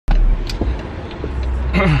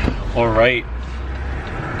All right.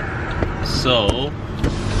 So,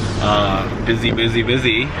 busy.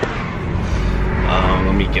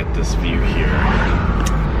 Let me get this view here.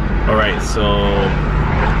 All right, so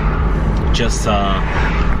just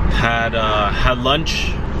had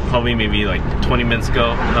lunch, probably maybe like 20 minutes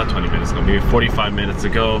ago. Not 20 minutes ago, maybe 45 minutes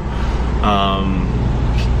ago.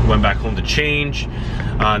 Went back home to change.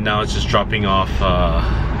 Now it's just dropping off.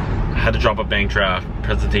 Had to drop a bank draft,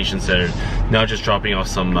 presentation center. Now just dropping off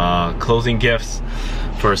some closing gifts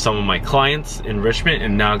for some of my clients in Richmond,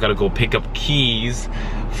 and now I gotta go pick up keys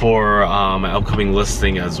for my upcoming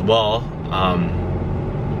listing as well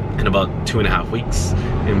in about 2.5 weeks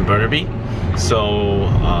in Burnaby. So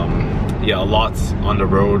yeah, a lot's on the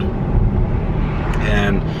road.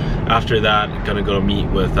 And after that, I'm gonna go meet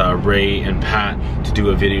with Ray and Pat to do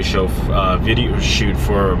a video shoot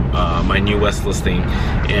for my new West listing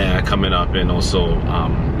coming up, and also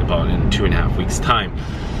about in 2.5 weeks time.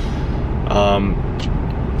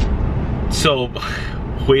 So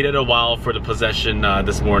waited a while for the possession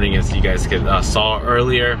this morning, as you guys saw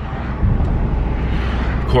earlier.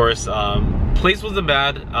 Of course, place wasn't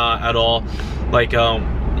bad at all. Like,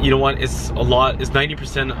 you know what, it's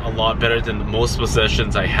 90% a lot better than most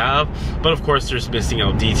possessions I have, but of course there's missing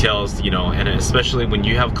out details, you know, and especially when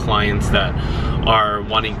you have clients that are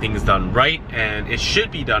wanting things done right, and it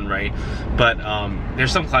should be done right, but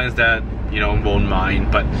there's some clients that, you know, won't mind.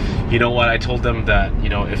 But you know what, I told them that, you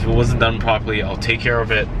know, if it wasn't done properly, I'll take care of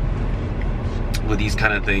it with these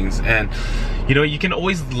kind of things. And you know, you can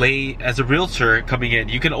always lay, as a realtor coming in,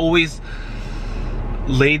 you can always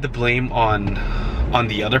lay the blame on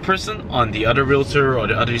the other person, on the other realtor or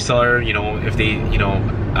the other seller, you know, if they, you know,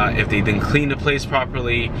 if they didn't clean the place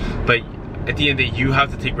properly. But at the end of the day, you have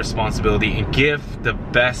to take responsibility and give the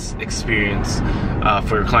best experience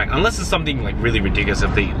for your client, unless it's something like really ridiculous,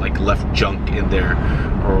 if they like left junk in there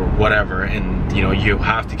or whatever, and you know, you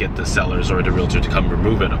have to get the sellers or the realtor to come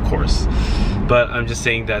remove it, of course. But I'm just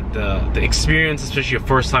saying that the experience, especially a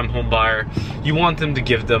first-time home buyer, you want them to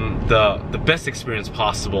give them the best experience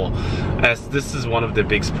possible, as this is one of the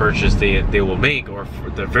biggest purchase they will make, or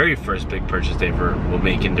the very first big purchase they ever will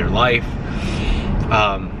make in their life.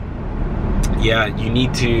 Yeah, you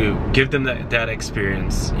need to give them that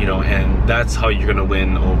experience, you know, and that's how you're gonna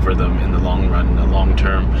win over them in the long run, in the long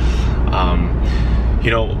term. You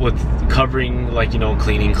know, with covering, like, you know,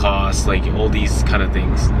 cleaning costs, like all these kind of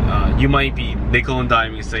things, you might be nickel and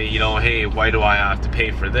diming, say, you know, hey, why do I have to pay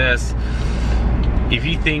for this? If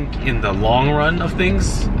you think in the long run of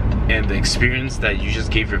things and the experience that you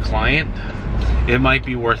just gave your client, it might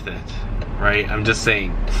be worth it, right? I'm just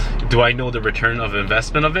saying, do I know the return of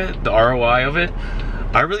investment of it, the ROI of it?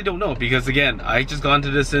 I really don't know, because again, I just got into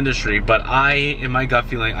this industry, but in my gut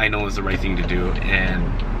feeling, I know it's the right thing to do, and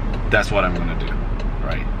that's what I'm gonna do,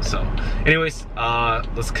 right? So anyways,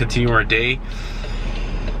 let's continue our day.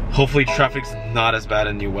 Hopefully traffic's not as bad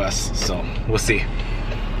in New West, so we'll see.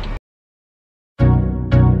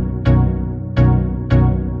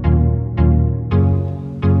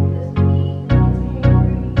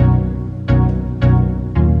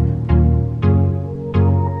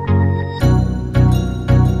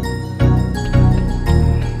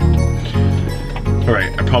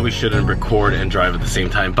 Probably shouldn't record and drive at the same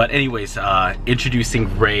time, but anyways,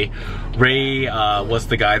 introducing Ray. Ray was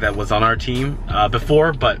the guy that was on our team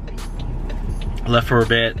before, but left for a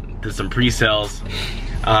bit, did some pre-sales.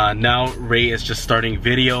 Now Ray is just starting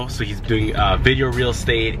video, so he's doing video real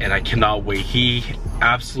estate, and I cannot wait. He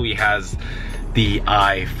absolutely has the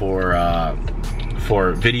eye for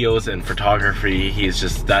videos and photography. He is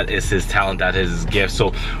just, that is his talent, that is his gift.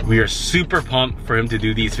 So we are super pumped for him to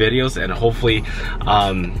do these videos, and hopefully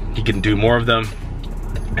he can do more of them.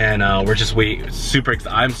 And we're just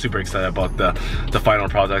I'm super excited about the final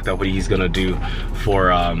product that he's gonna do for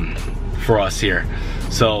us here.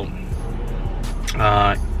 So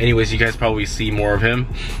anyways, you guys probably see more of him,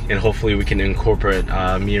 and hopefully we can incorporate,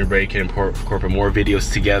 me and Ray can incorporate more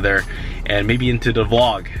videos together, and maybe into the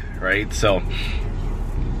vlog, right? So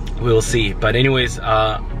we'll see. But anyways,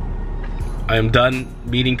 I am done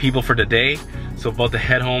meeting people for the day, so about to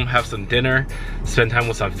head home, have some dinner, spend time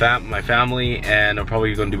with my family, and I'm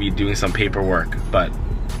probably going to be doing some paperwork. But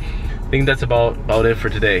I think that's about it for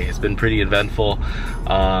today. It's been pretty eventful,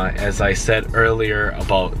 as I said earlier,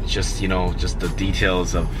 about just, you know, just the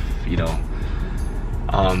details of, you know,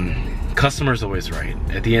 customer's always right.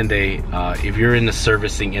 At the end of the day, if you're in the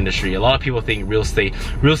servicing industry, a lot of people think real estate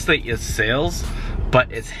is sales, but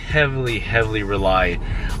it's heavily relied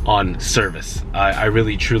on service. I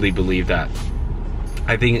really truly believe that.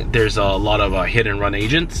 I think there's a lot of hit and run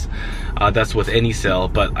agents. That's with any sale,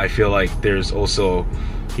 but I feel like there's also,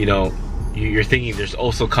 you know, you're thinking there's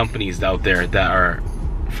also companies out there that are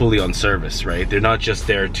fully on service, right? They're not just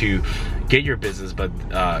there to get your business, but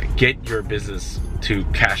get your business to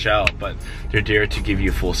cash out, but they're there to give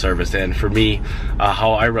you full service. And for me,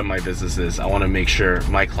 how I run my business is I want to make sure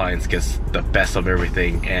my clients gets the best of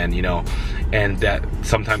everything, and you know, and that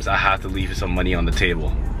sometimes I have to leave some money on the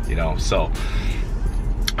table, you know. So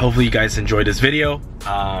hopefully you guys enjoyed this video.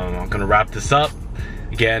 I'm gonna wrap this up.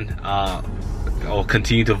 Again, I'll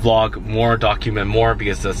continue to vlog more, document more,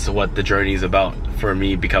 because that's what the journey is about for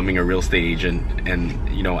me, becoming a real estate agent,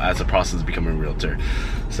 and you know, as a process of becoming a realtor.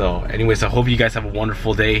 So anyways, I hope you guys have a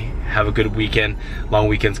wonderful day. Have a good weekend. Long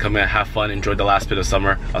weekends coming. Have fun. Enjoy the last bit of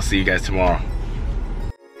summer. I'll see you guys tomorrow.